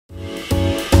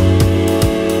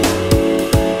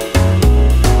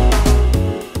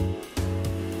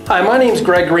Hi, my name is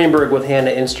Greg Greenberg with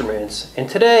Hanna Instruments, and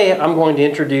today I'm going to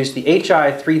introduce the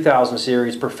HI 3000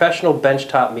 series professional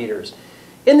benchtop meters.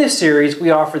 In this series,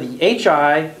 we offer the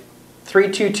HI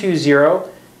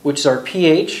 3220, which is our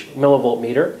pH millivolt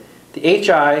meter, the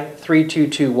HI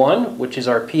 3221, which is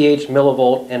our pH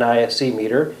millivolt and ISE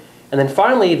meter, and then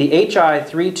finally the HI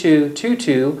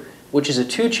 3222, which is a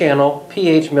 2-channel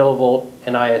pH millivolt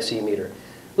and ISE meter.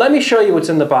 Let me show you what's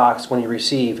in the box when you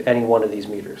receive any one of these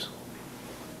meters.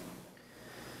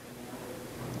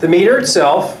 The meter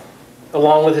itself,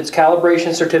 along with its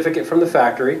calibration certificate from the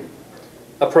factory,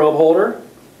 a probe holder,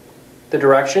 the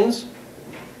directions,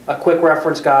 a quick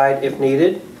reference guide if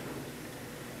needed,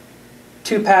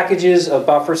 2 packages of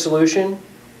buffer solution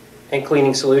and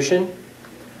cleaning solution,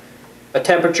 a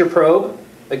temperature probe,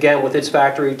 again with its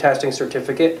factory testing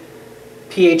certificate,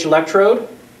 pH electrode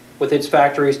with its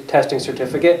factory testing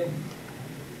certificate,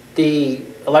 the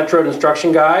electrode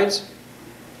instruction guides,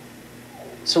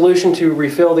 solution to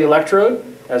refill the electrode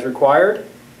as required,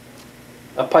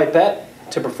 a pipette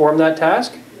to perform that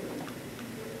task,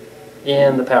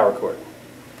 and the power cord.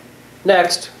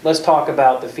 Next, let's talk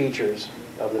about the features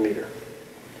of the meter.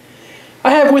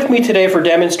 I have with me today for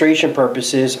demonstration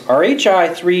purposes our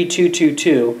HI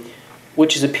 3222,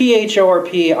 which is a pH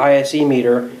ORP ISE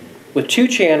meter with 2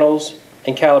 channels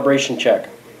and calibration check.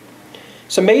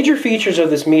 Some major features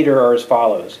of this meter are as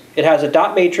follows. It has a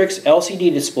dot matrix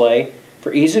LCD display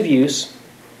for ease of use,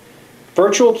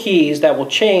 virtual keys that will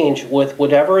change with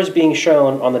whatever is being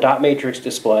shown on the dot matrix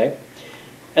display,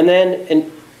 and then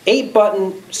an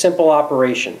 8-button simple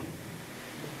operation.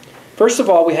 First of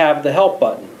all, we have the help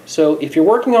button. So if you're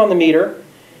working on the meter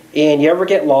and you ever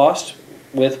get lost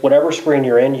with whatever screen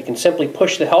you're in, you can simply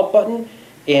push the help button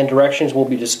and directions will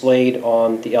be displayed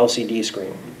on the LCD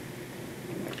screen.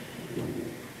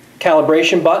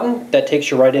 Calibration button, that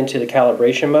takes you right into the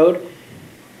calibration mode.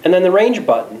 And then the range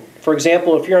button. For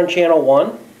example, if you're on channel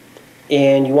 1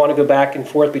 and you want to go back and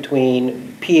forth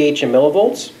between pH and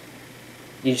millivolts,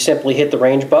 you simply hit the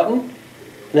range button. And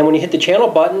then when you hit the channel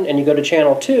button and you go to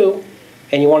channel 2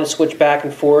 and you want to switch back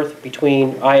and forth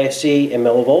between ISE and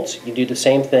millivolts, you do the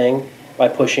same thing by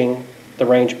pushing the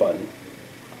range button.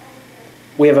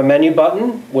 We have a menu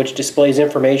button which displays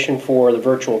information for the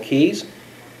virtual keys,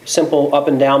 simple up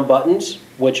and down buttons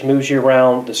which moves you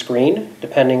around the screen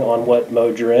depending on what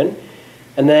mode you're in,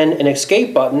 and then an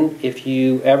escape button if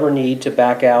you ever need to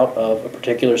back out of a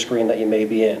particular screen that you may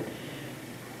be in.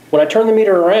 When I turn the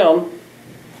meter around,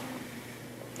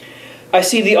 I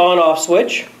see the on-off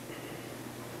switch,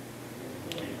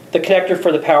 the connector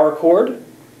for the power cord,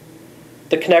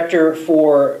 the connector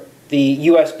for the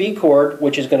USB cord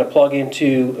which is going to plug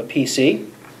into a PC,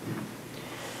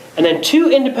 and then 2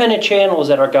 independent channels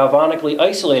that are galvanically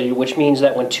isolated, which means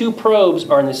that when 2 probes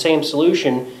are in the same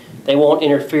solution, they won't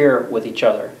interfere with each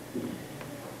other.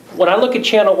 When I look at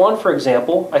channel 1, for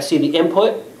example, I see the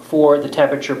input for the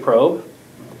temperature probe,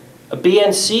 a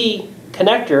BNC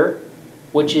connector,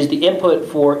 which is the input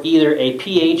for either a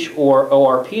pH or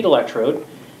ORP electrode,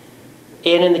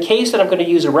 and in the case that I'm going to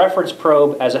use a reference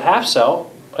probe as a half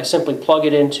cell, I simply plug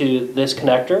it into this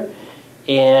connector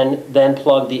and then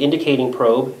plug the indicating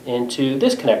probe into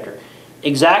this connector.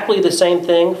 Exactly the same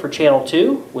thing for channel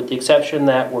 2, with the exception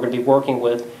that we're going to be working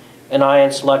with an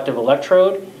ion selective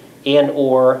electrode and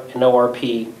or an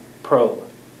ORP probe.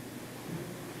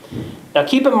 Now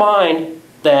keep in mind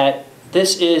that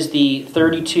this is the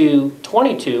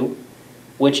 3222,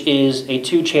 which is a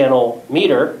 2-channel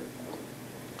meter.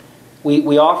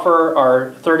 We offer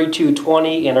our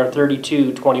 3220 and our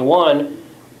 3221.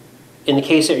 In the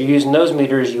case that you're using those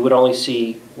meters, you would only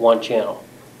see 1 channel.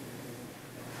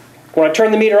 When I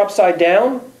turn the meter upside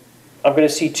down, I'm going to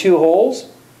see 2 holes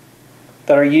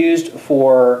that are used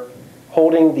for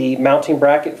holding the mounting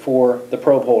bracket for the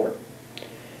probe holder.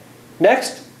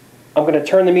 Next, I'm going to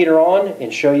turn the meter on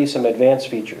and show you some advanced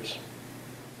features.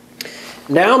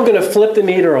 Now I'm going to flip the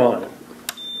meter on.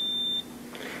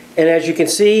 And as you can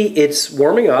see, it's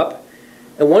warming up.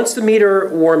 And once the meter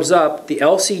warms up, the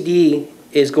LCD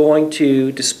is going to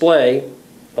display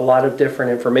a lot of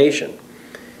different information.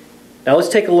 Now let's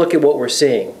take a look at what we're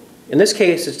seeing. In this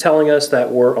case, it's telling us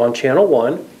that we're on channel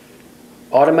 1,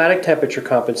 automatic temperature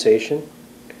compensation.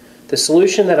 The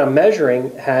solution that I'm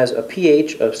measuring has a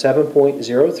pH of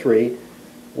 7.03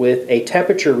 with a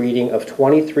temperature reading of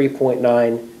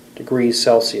 23.9 degrees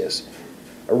Celsius.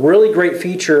 A really great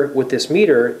feature with this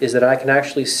meter is that I can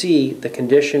actually see the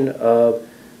condition of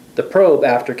the probe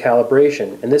after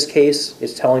calibration. In this case,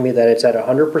 it's telling me that it's at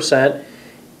 100%,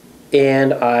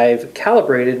 and I've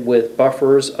calibrated with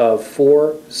buffers of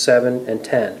 4, 7, and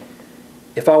 10.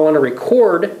 If I want to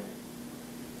record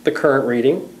the current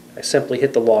reading, I simply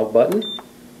hit the log button.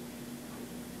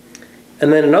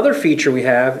 And then another feature we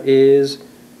have is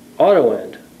auto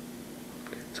end.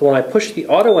 So when I push the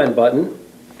auto end button,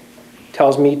 it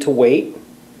tells me to wait.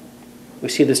 We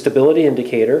see the stability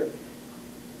indicator.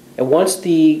 And once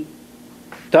the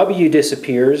W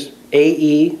disappears,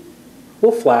 AE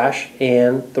will flash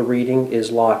and the reading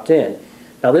is locked in.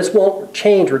 Now this won't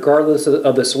change regardless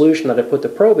of the solution that I put the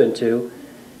probe into,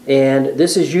 and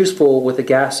this is useful with the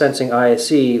gas sensing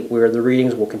ISE where the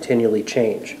readings will continually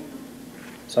change.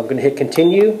 So I'm going to hit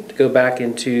continue to go back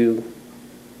into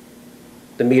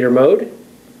the meter mode.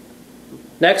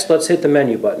 Next, let's hit the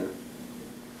menu button.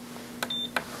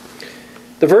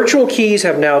 The virtual keys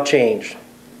have now changed.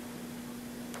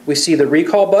 We see the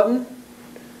recall button,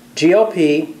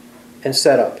 GLP, and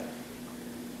setup.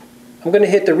 I'm going to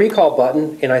hit the recall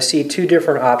button and I see two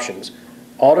different options,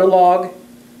 auto log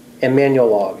and manual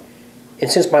log.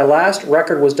 And since my last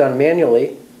record was done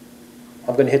manually,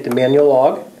 I'm going to hit the manual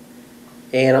log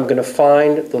and I'm going to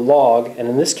find the log, and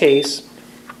in this case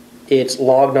it's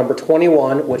log number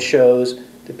 21, which shows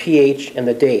the pH and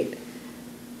the date.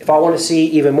 If I want to see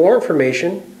even more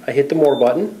information, I hit the more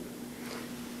button.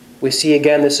 We see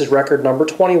again this is record number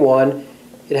 21.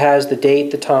 It has the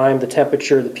date, the time, the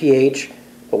temperature, the pH,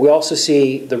 but we also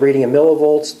see the reading in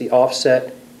millivolts, the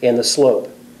offset, and the slope.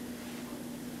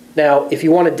 Now, if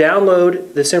you want to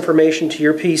download this information to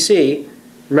your PC,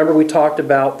 remember we talked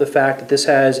about the fact that this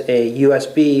has a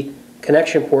USB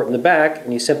connection port in the back,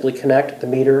 and you simply connect the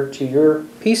meter to your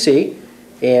PC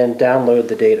and download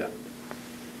the data.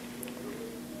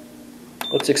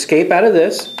 Let's escape out of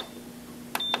this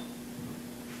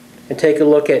and take a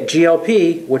look at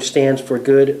GLP, which stands for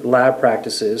Good Lab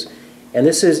Practices. And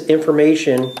this is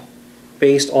information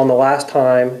based on the last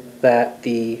time that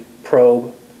the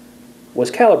probe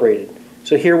was calibrated.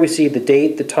 So here we see the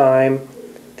date, the time,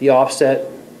 the offset,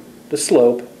 the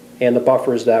slope, and the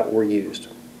buffers that were used.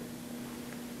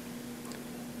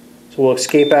 So we'll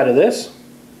escape out of this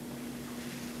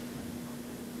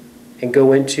and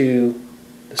go into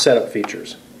the setup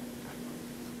features.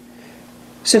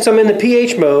 Since I'm in the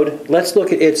pH mode, let's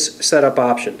look at its setup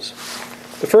options.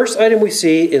 The first item we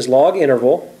see is log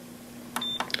interval.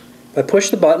 If I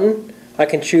push the button, I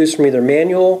can choose from either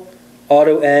manual,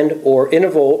 auto end, or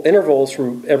intervals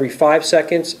from every 5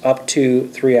 seconds up to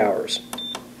 3 hours.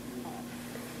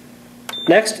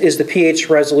 Next is the pH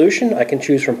resolution. I can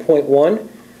choose from 0.1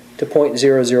 to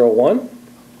 0.001.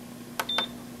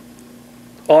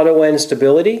 Auto end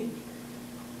stability.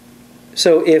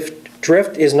 So if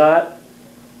drift is not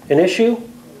an issue,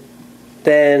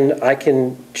 then I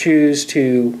can choose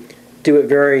to do it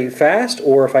very fast,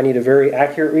 or if I need a very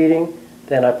accurate reading,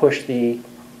 then I push the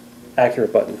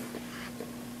accurate button.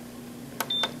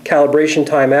 Calibration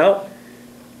timeout.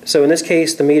 So in this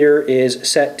case, the meter is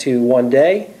set to 1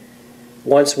 day.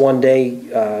 Once 1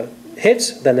 day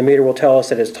hits, then the meter will tell us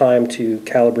that it's time to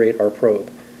calibrate our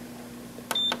probe.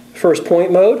 First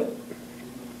point mode.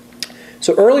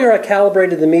 So earlier I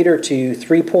calibrated the meter to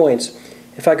 3 points.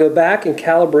 If I go back and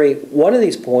calibrate one of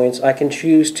these points, I can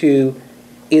choose to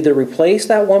either replace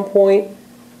that 1 point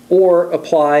or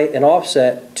apply an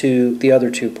offset to the other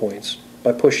 2 points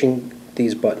by pushing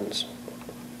these buttons.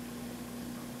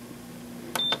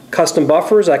 Custom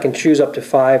buffers, I can choose up to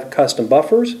 5 custom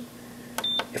buffers.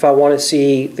 If I want to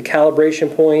see the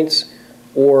calibration points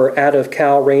or out of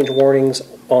cal range warnings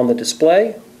on the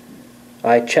display,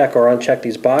 I check or uncheck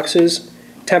these boxes.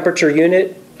 Temperature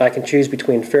unit, I can choose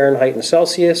between Fahrenheit and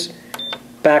Celsius.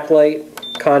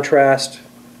 Backlight, contrast,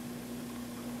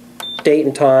 date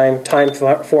and time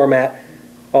format,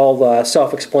 all the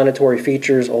self-explanatory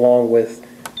features along with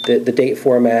the date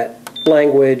format,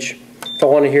 language. If I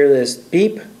want to hear this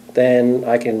beep, then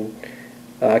I can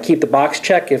keep the box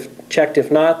checked.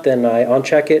 If not, then I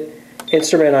uncheck it.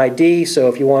 Instrument ID, so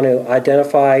if you want to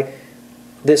identify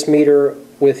this meter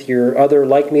with your other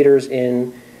like meters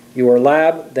in your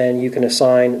lab, then you can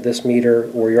assign this meter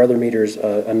or your other meters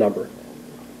a number.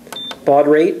 Baud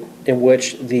rate, in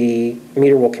which the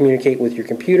meter will communicate with your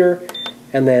computer,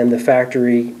 and then the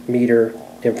factory meter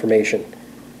information.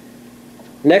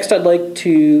 Next, I'd like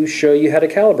to show you how to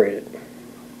calibrate it.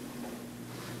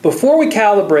 Before we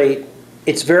calibrate,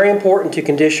 it's very important to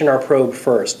condition our probe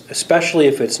first, especially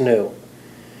if it's new.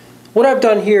 What I've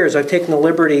done here is I've taken the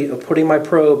liberty of putting my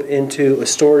probe into a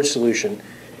storage solution.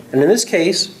 And in this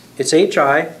case, it's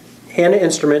HI, Hanna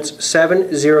Instruments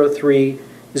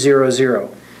 70300.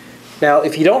 Now,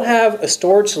 if you don't have a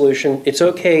storage solution, it's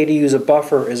okay to use a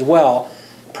buffer as well,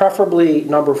 preferably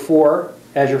number 4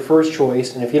 as your first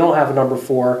choice, and if you don't have a number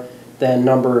 4, then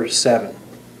number 7.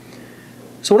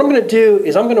 So what I'm going to do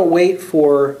is I'm going to wait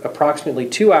for approximately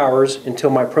 2 hours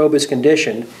until my probe is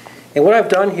conditioned. And what I've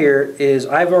done here is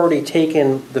I've already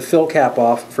taken the fill cap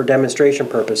off for demonstration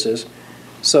purposes.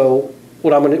 So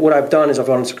what I've done is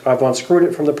I've unscrewed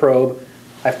it from the probe,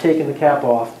 I've taken the cap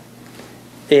off,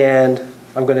 and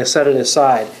I'm going to set it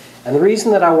aside. And the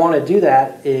reason that I want to do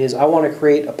that is I want to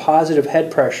create a positive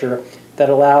head pressure that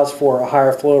allows for a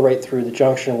higher flow rate through the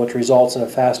junction, which results in a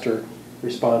faster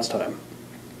response time.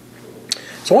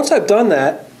 So once I've done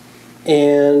that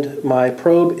and my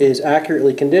probe is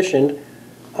accurately conditioned,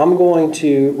 I'm going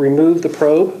to remove the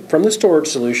probe from the storage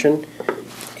solution,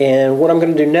 and what I'm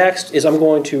going to do next is I'm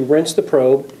going to rinse the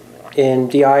probe in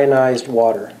deionized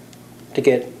water to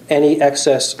get any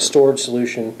excess storage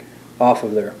solution off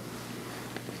of there.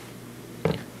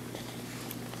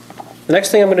 The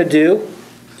next thing I'm going to do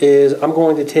is I'm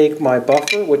going to take my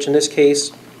buffer, which in this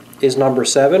case is number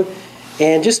 7.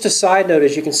 And just a side note,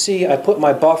 as you can see, I put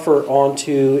my buffer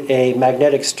onto a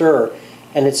magnetic stir,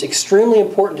 and it's extremely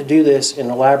important to do this in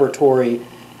a laboratory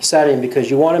setting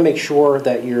because you want to make sure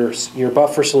that your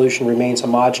buffer solution remains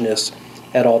homogeneous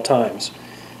at all times.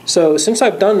 So since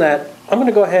I've done that, I'm going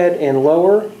to go ahead and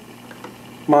lower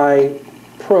my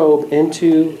probe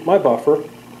into my buffer.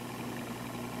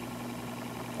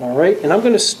 All right, and I'm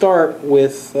going to start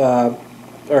with,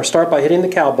 start by hitting the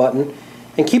cal button.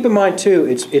 And keep in mind too,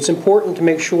 it's important to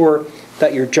make sure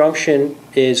that your junction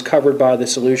is covered by the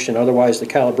solution. Otherwise, the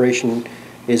calibration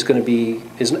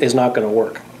is not going to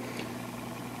work.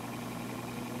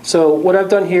 So what I've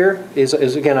done here is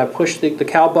again, I pushed the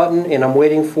cal button and I'm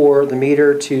waiting for the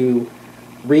meter to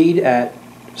read at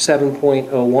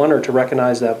 7.01 or to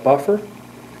recognize that buffer.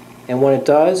 And when it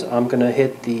does, I'm going to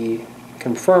hit the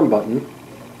confirm button.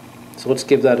 So let's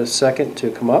give that a second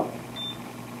to come up.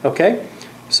 Okay.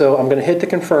 So I'm going to hit the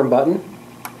confirm button,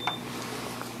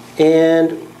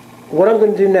 and what I'm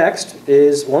going to do next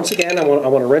is, once again, I want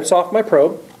to rinse off my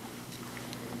probe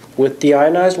with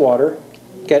deionized water,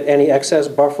 get any excess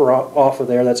buffer off of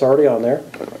there that's already on there.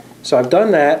 So I've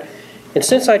done that, and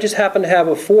since I just happen to have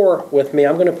a 4 with me,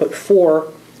 I'm going to put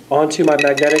 4 onto my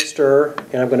magnetic stir,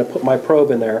 and I'm going to put my probe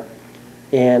in there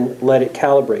and let it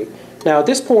calibrate. Now at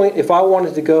this point, if I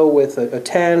wanted to go with a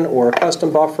 10 or a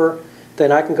custom buffer, then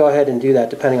I can go ahead and do that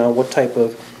depending on what type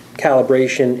of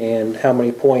calibration and how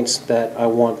many points that I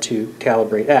want to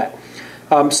calibrate at.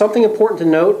 Something important to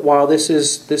note while this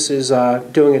is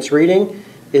doing its reading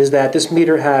is that this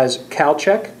meter has cal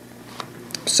check.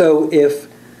 So if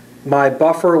my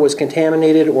buffer was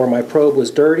contaminated or my probe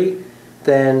was dirty,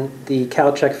 then the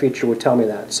cal check feature would tell me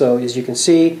that. So as you can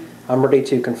see, I'm ready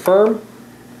to confirm,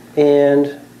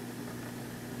 and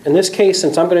in this case,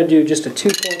 since I'm going to do just a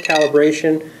 2-point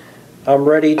calibration, I'm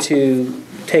ready to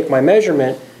take my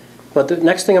measurement, but the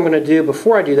next thing I'm going to do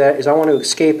before I do that is I want to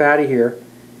escape out of here.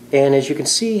 And as you can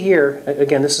see here,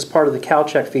 again, this is part of the cal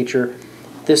check feature.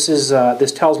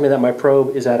 This tells me that my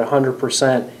probe is at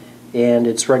 100% and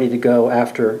it's ready to go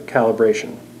after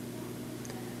calibration.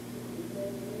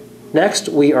 Next,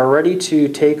 we are ready to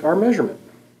take our measurement.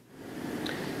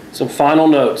 Some final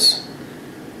notes.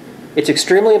 It's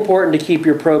extremely important to keep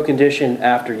your probe conditioned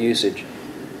after usage.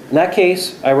 In that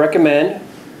case, I recommend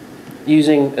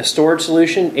using a storage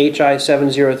solution,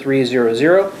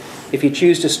 HI70300. If you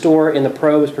choose to store in the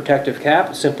probe's protective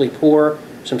cap, simply pour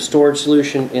some storage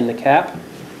solution in the cap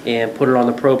and put it on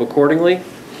the probe accordingly.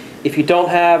 If you don't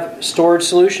have storage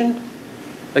solution,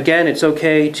 again, it's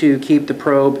okay to keep the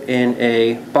probe in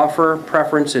a buffer.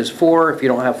 Preference is 4. If you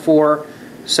don't have 4,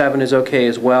 7 is okay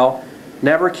as well.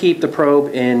 Never keep the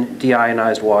probe in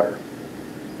deionized water.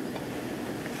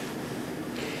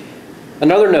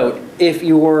 Another note, if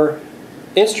your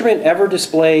instrument ever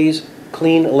displays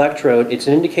clean electrode, it's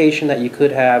an indication that you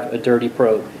could have a dirty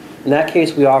probe. In that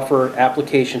case, we offer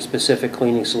application-specific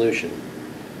cleaning solution.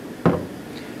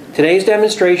 Today's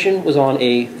demonstration was on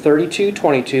a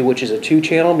 3222, which is a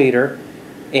 2-channel meter,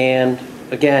 and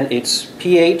again, it's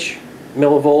pH,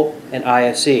 millivolt, and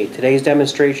ISE. Today's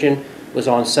demonstration was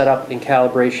on setup and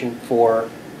calibration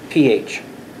for pH.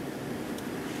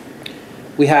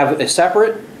 We have a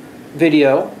separate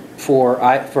video for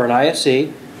an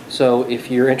ISE, so if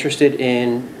you're interested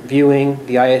in viewing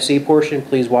the ISE portion,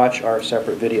 please watch our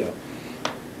separate video.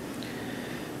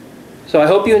 So I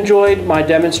hope you enjoyed my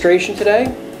demonstration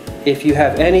today. If you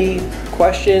have any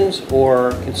questions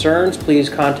or concerns, please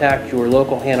contact your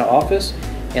local Hanna office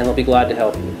and they'll be glad to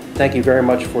help you. Thank you very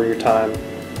much for your time,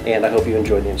 and I hope you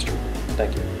enjoyed the instrument.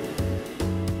 Thank you.